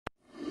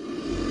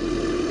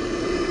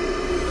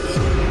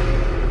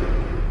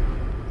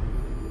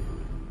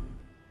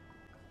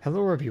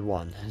Hello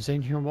everyone,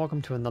 Zane here and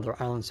welcome to another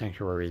Island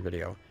Sanctuary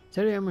video.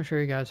 Today I'm going to show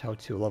you guys how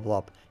to level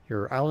up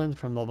your island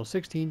from level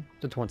 16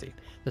 to 20.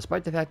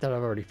 Despite the fact that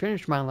I've already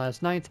finished mine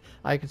last night,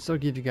 I can still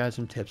give you guys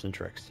some tips and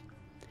tricks.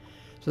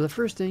 So the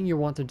first thing you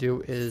want to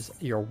do is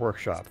your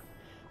workshop.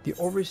 The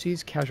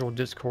Overseas Casual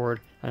Discord,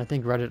 and I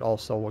think Reddit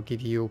also, will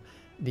give you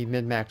the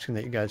min-maxing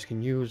that you guys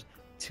can use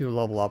to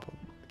level up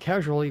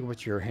casually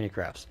with your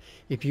handicrafts.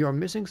 If you are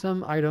missing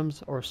some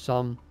items or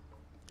some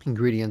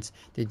ingredients,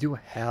 they do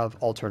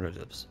have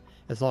alternatives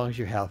as long as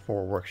you have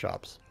 4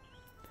 workshops.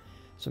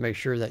 So make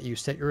sure that you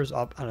set yours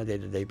up on a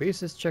day-to-day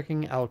basis,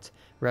 checking out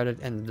Reddit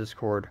and the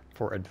Discord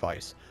for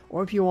advice.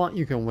 Or if you want,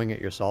 you can wing it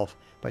yourself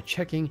by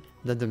checking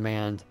the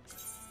demand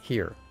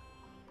here.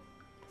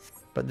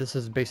 But this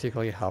is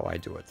basically how I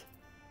do it.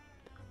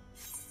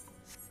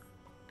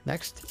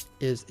 Next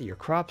is your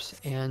crops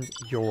and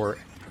your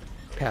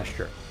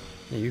pasture.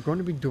 Now you're going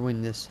to be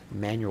doing this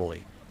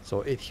manually.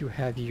 So if you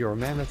have your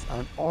mammoths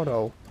on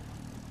auto,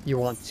 you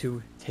want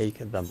to take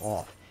them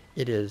off.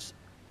 It is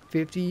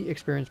 50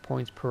 experience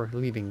points per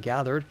leaving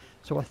gathered,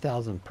 so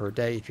 1,000 per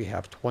day if you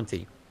have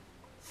 20.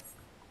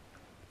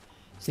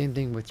 Same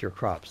thing with your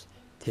crops.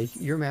 Take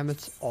your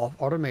mammoths off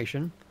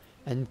automation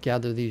and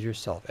gather these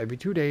yourself. Every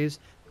 2 days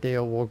they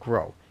will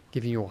grow,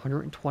 giving you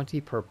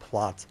 120 per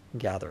plot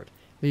gathered,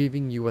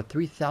 leaving you with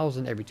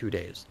 3,000 every 2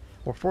 days,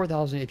 or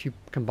 4,000 if you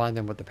combine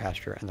them with the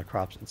pasture and the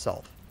crops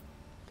itself.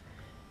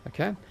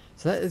 Okay,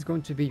 so that is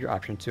going to be your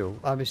option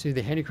 2. Obviously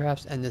the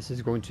handicrafts, and this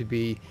is going to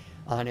be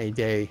on a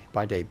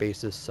day-by-day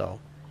basis, so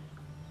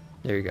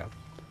there you go.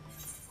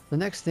 The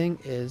next thing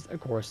is, of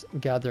course,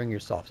 gathering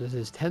yourself. This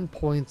is 10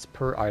 points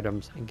per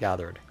items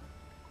gathered.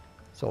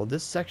 So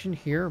this section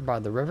here by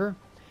the river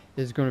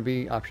is going to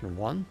be option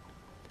 1.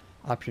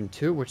 Option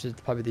 2, which is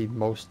probably the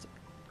most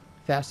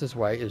fastest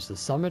way, is the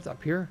summit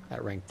up here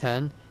at rank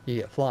 10.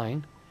 You get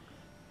flying.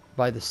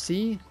 By the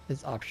sea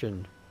is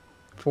option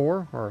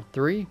 4 or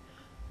 3.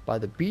 By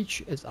the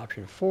beach is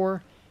option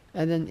 4,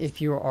 and then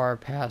if you are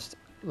past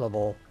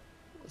level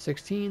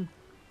 16,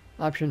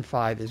 option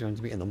 5 is going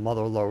to be in the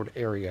mother lode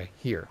area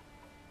here.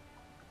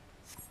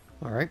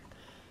 Alright,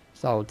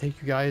 so I'll take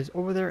you guys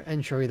over there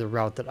and show you the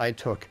route that I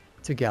took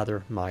to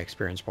gather my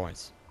experience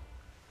points.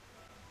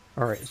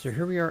 Alright, so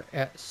here we are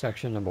at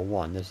section number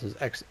 1. This is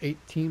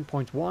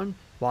X18.1,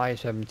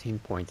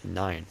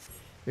 Y17.9.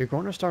 You're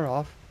going to start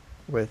off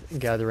with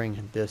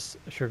gathering this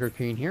sugar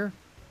cane here.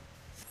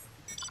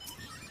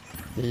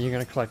 Then you're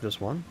going to collect this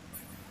one,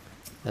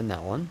 then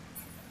that one,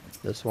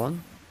 this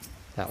one,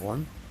 that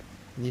one,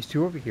 and these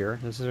 2 over here.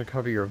 This is going to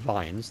cover your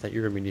vines that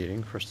you're going to be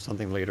needing for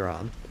something later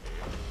on.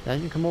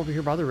 Then you come over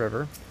here by the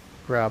river,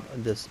 grab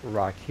this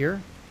rock here,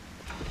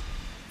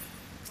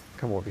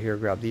 come over here,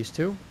 grab these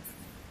 2,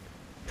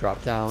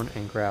 drop down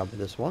and grab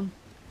this one,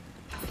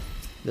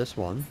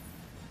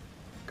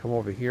 come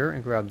over here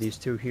and grab these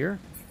 2 here.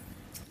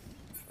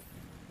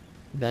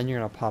 Then you're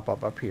going to pop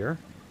up here,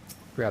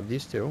 grab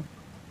these 2.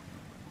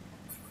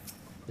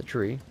 The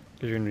tree,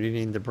 because you're going to be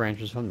needing the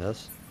branches from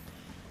this.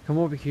 Come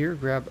over here,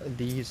 grab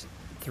these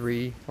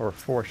 3 or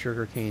 4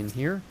 sugar cane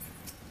here,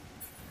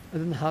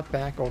 and then hop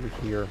back over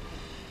here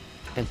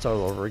and start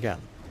over again.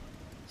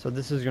 So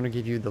this is going to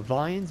give you the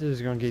vines, this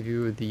is going to give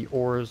you the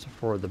ores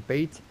for the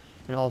bait,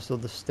 and also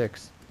the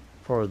sticks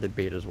for the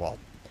bait as well.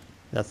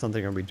 That's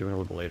something I'm going to be doing a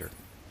little bit later.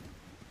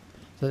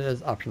 So that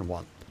is option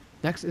 1.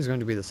 Next is going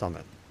to be the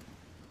summit.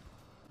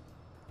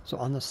 So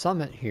on the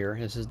summit here,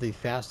 this is the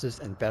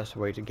fastest and best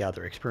way to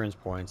gather experience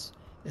points,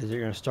 is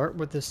you're going to start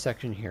with this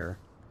section here,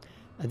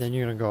 and then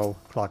you're going to go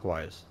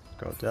clockwise.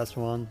 Go to this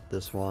one,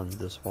 this one,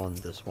 this one,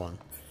 this one.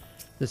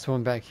 This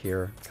one back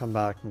here, come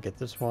back and get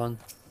this one,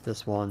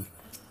 this one,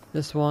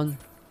 this one,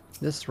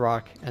 this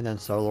rock, and then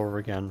start over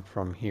again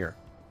from here.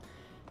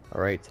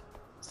 Alright,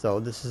 so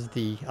this is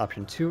the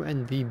option 2,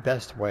 and the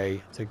best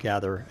way to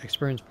gather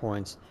experience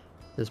points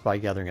is by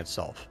gathering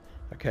itself.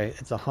 Okay,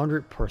 it's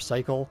 100 per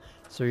cycle,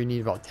 so you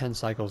need about 10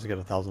 cycles to get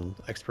 1,000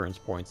 experience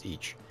points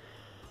each.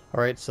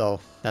 Alright, so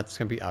that's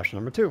going to be option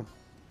number 2.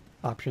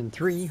 Option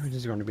 3, which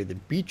is going to be the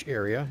beach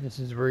area, this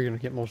is where you're going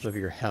to get most of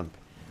your hemp.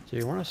 So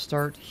you want to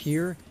start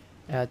here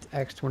at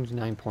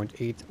X29.8,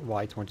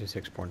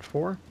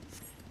 Y26.4.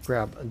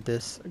 Grab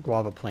this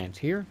guava plant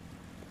here.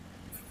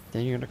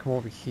 Then you're going to come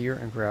over here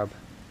and grab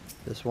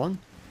this one.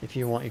 If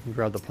you want, you can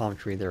grab the palm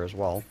tree there as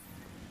well.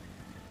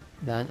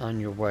 Then on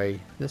your way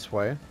this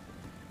way,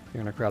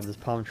 you're going to grab this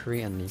palm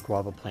tree and the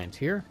guava plant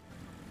here.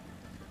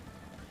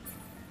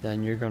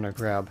 Then you're going to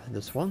grab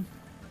this one.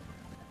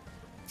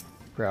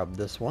 Grab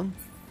this one.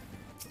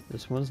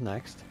 This one's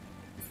next.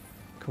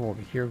 Come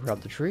over here, grab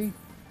the tree.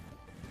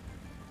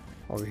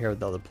 Over here,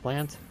 the other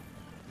plant.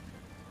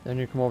 Then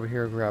you come over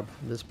here, grab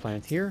this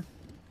plant here.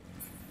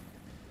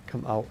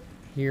 Come out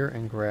here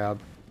and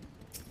grab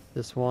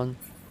this one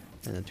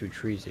and the 2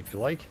 trees if you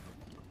like.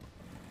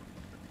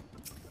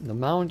 The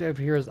mound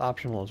over here is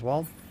optional as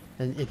well.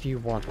 And if you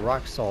want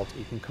rock salt,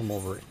 you can come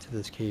over to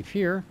this cave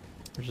here,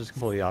 which is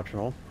completely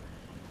optional.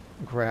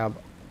 Grab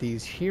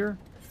these here,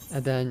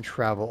 and then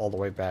travel all the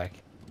way back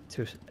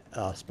to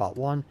spot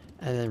 1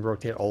 and then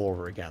rotate all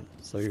over again.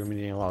 So you're going to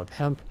be needing a lot of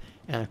hemp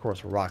and of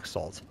course rock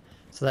salt.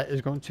 So that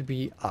is going to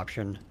be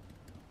option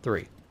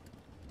 3.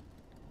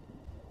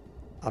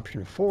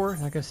 Option 4,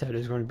 like I said,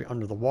 is going to be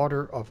under the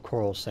water of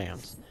coral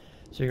sands.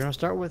 So you're going to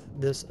start with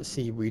this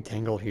seaweed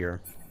tangle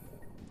here,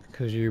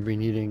 because you'll be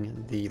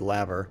needing the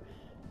laver.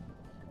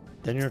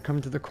 Then you're going to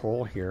come to the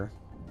coral here,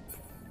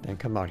 then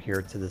come out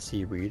here to the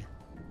seaweed.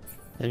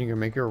 Then you're going to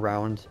make your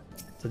round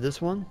to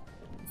this one,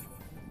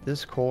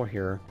 this coral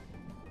here,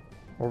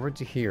 over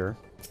to here.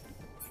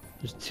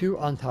 There's 2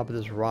 on top of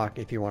this rock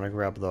if you want to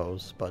grab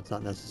those, but it's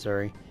not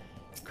necessary.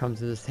 Come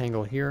to this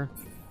tangle here.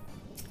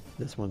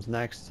 This one's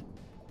next.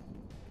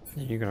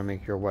 Then you're going to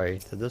make your way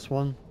to this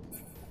one,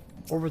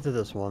 over to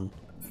this one,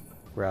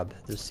 grab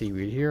this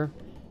seaweed here.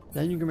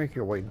 Then you can make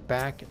your way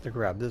back to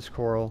grab this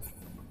coral,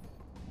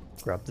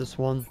 grab this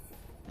one,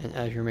 and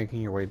as you're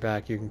making your way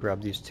back, you can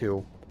grab these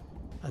 2,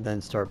 and then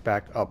start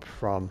back up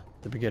from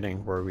the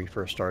beginning where we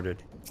first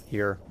started,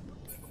 here,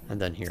 and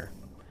then here.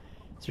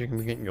 So you can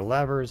be getting your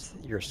lavers,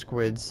 your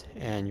squids,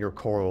 and your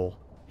coral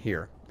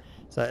here.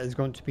 So that is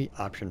going to be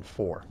option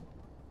 4.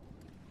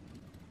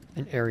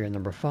 And area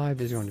number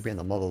 5 is going to be in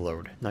the mother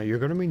lode. Now you're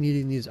going to be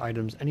needing these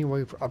items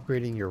anyway for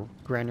upgrading your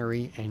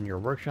granary and your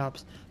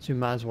workshops, so you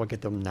might as well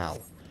get them now.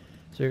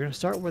 So you're going to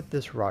start with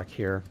this rock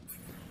here,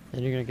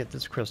 then you're going to get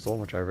this crystal,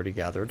 which I already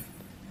gathered,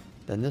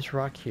 then this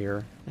rock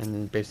here, and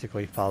then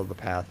basically follow the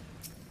path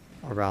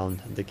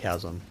around the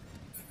chasm.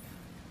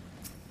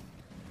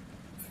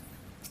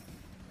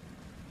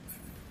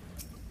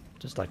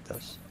 Just like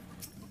this.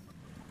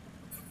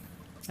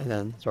 And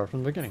then start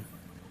from the beginning.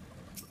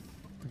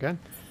 Okay?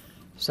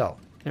 So,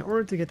 in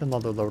order to get the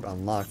mother lode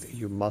unlocked,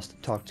 you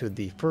must talk to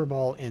the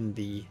furball in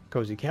the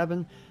cozy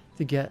cabin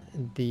to get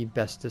the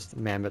bestest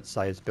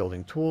mammoth-sized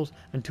building tools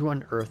and to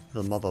unearth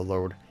the mother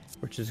lode,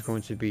 which is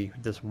going to be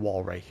this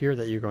wall right here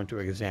that you're going to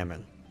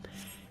examine.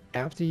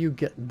 After you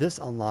get this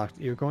unlocked,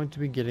 you're going to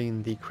be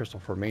getting the crystal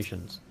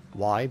formations.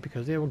 Why?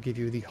 Because they will give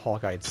you the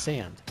hawk-eyed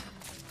sand.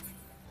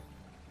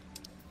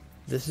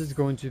 This is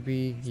going to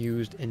be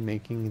used in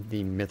making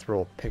the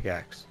mithril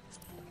pickaxe.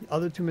 The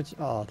other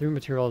 3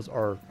 materials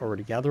are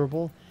already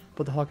gatherable,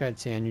 but the hawk-eyed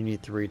sand you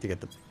need 3 to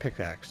get the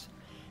pickaxe.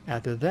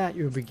 After that,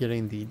 you'll be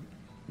getting the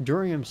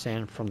durium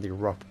sand from the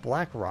rough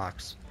black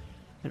rocks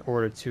in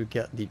order to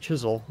get the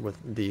chisel with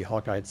the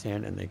hawk-eyed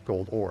sand and the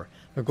gold ore.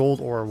 The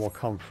gold ore will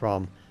come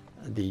from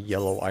the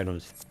yellow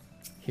items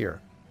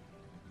here.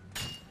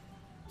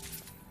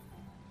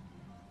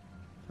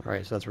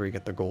 Alright, so that's where you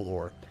get the gold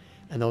ore.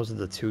 And those are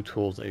the 2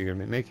 tools that you're going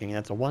to be making.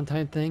 That's a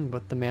one-time thing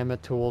with the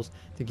mammoth tools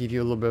to give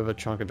you a little bit of a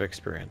chunk of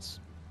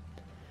experience.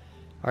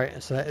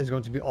 Alright, so that is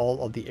going to be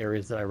all of the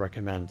areas that I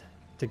recommend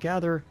to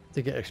gather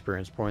to get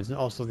experience points and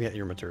also to get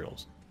your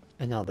materials.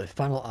 And now the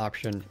final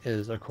option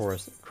is, of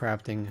course,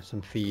 crafting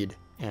some feed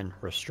and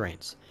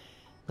restraints.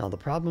 Now the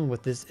problem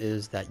with this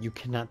is that you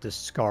cannot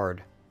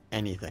discard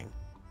anything.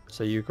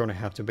 So you're going to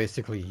have to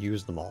basically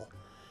use them all.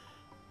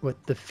 With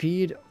the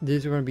feed,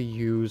 these are going to be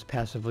used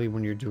passively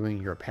when you're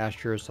doing your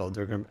pasture, so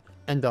they're going to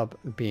end up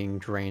being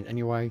drained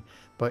anyway.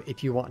 But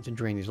if you want to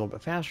drain these a little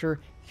bit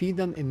faster, feed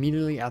them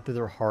immediately after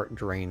their heart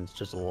drains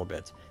just a little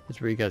bit. That's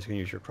where you guys can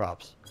use your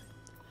crops.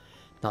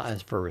 Now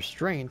as for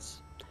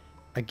restraints,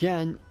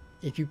 again,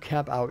 if you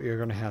cap out, you're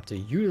going to have to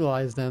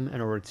utilize them in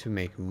order to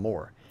make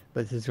more.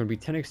 But this is going to be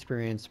 10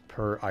 experience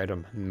per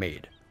item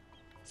made.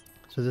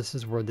 So this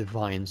is where the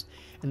vines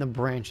and the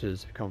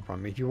branches come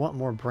from. If you want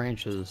more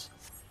branches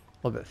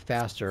a little bit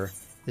faster,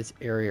 this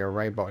area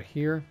right about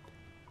here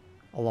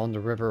along the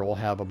river will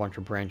have a bunch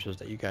of branches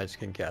that you guys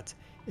can get.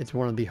 It's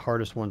one of the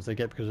hardest ones to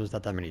get because there's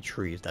not that many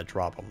trees that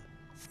drop them.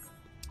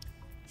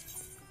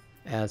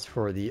 As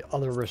for the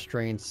other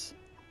restraints,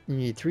 you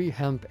need 3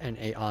 hemp and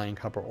a iron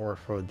copper ore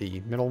for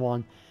the middle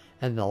one,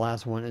 and the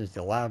last one is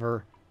the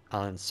laver,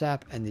 iron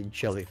sap, and the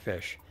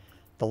jellyfish.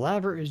 The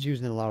laver is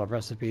used in a lot of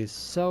recipes,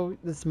 so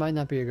this might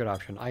not be a good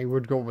option. I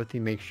would go with the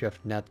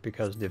makeshift net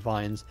because the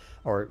vines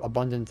are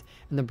abundant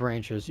and the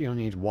branches, you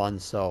only need 1,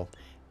 so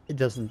it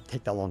doesn't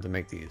take that long to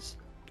make these.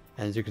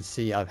 And as you can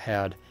see, I've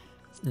had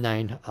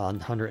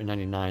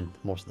 999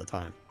 most of the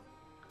time.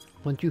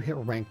 Once you hit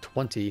rank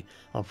 20,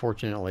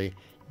 unfortunately,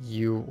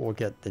 you will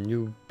get the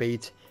new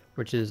bait,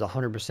 which is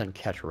 100%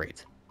 catch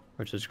rate,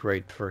 which is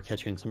great for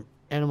catching some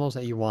animals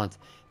that you want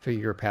for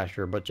your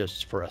pasture, but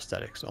just for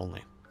aesthetics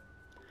only.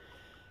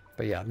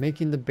 But yeah,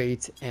 making the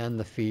bait and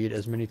the feed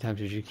as many times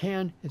as you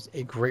can is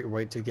a great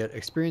way to get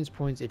experience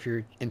points if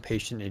you're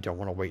impatient and you don't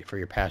want to wait for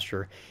your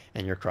pasture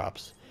and your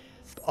crops.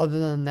 But other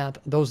than that,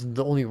 those are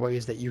the only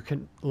ways that you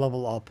can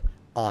level up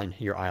on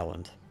your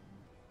island.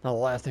 Now the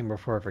last thing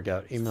before I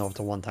forget, even though it's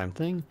a one-time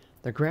thing,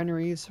 the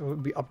granaries will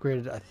be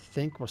upgraded, I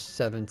think, was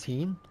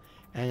 17,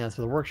 and as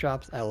for the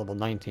workshops at level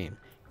 19.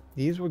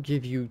 These will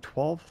give you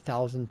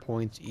 12,000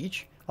 points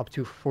each, up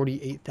to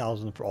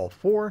 48,000 for all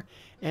 4,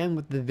 and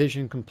with the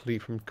vision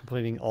complete from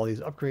completing all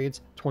these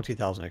upgrades,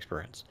 20,000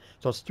 experience.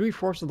 So it's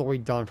 3/4 of the way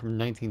done from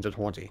 19 to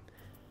 20.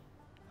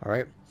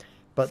 Alright,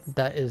 but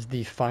that is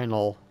the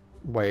final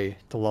way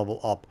to level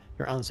up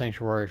your Island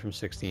Sanctuary from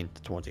 16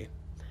 to 20.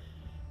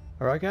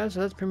 Alright guys, so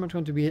that's pretty much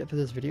going to be it for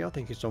this video.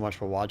 Thank you so much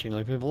for watching.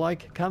 Leave a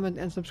like, comment,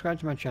 and subscribe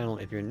to my channel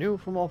if you're new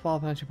for more Final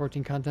Fantasy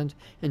XIV content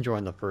and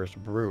join the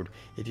First Brood.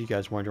 If you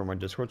guys want to join my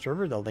Discord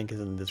server, the link is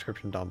in the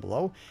description down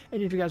below.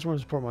 And if you guys want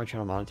to support my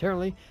channel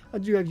monetarily, I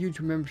do have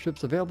YouTube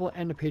memberships available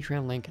and a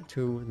Patreon link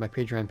to my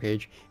Patreon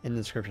page in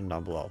the description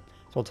down below.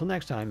 So until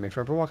next time, make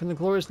sure to walk in the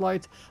glorious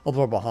light of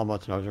Lord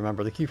Bahamut, and always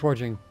remember to keep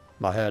forging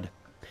my head.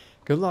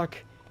 Good luck,